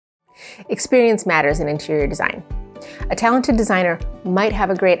Experience matters in interior design. A talented designer might have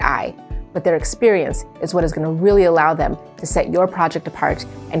a great eye, but their experience is what is going to really allow them to set your project apart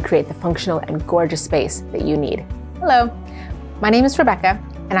and create the functional and gorgeous space that you need. Hello, my name is Rebecca,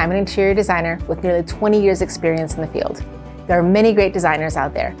 and I'm an interior designer with nearly 20 years experience in the field. There are many great designers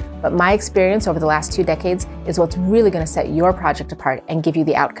out there, but my experience over the last 2 decades is what's really going to set your project apart and give you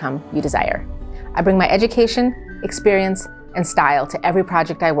the outcome you desire. I bring my education, experience, and style to every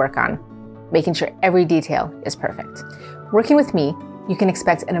project I work on, making sure every detail is perfect. Working with me, you can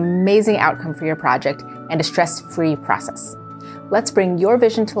expect an amazing outcome for your project and a stress-free process. Let's bring your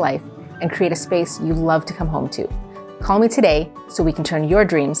vision to life and create a space you love to come home to. Call me today so we can turn your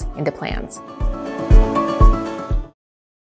dreams into plans.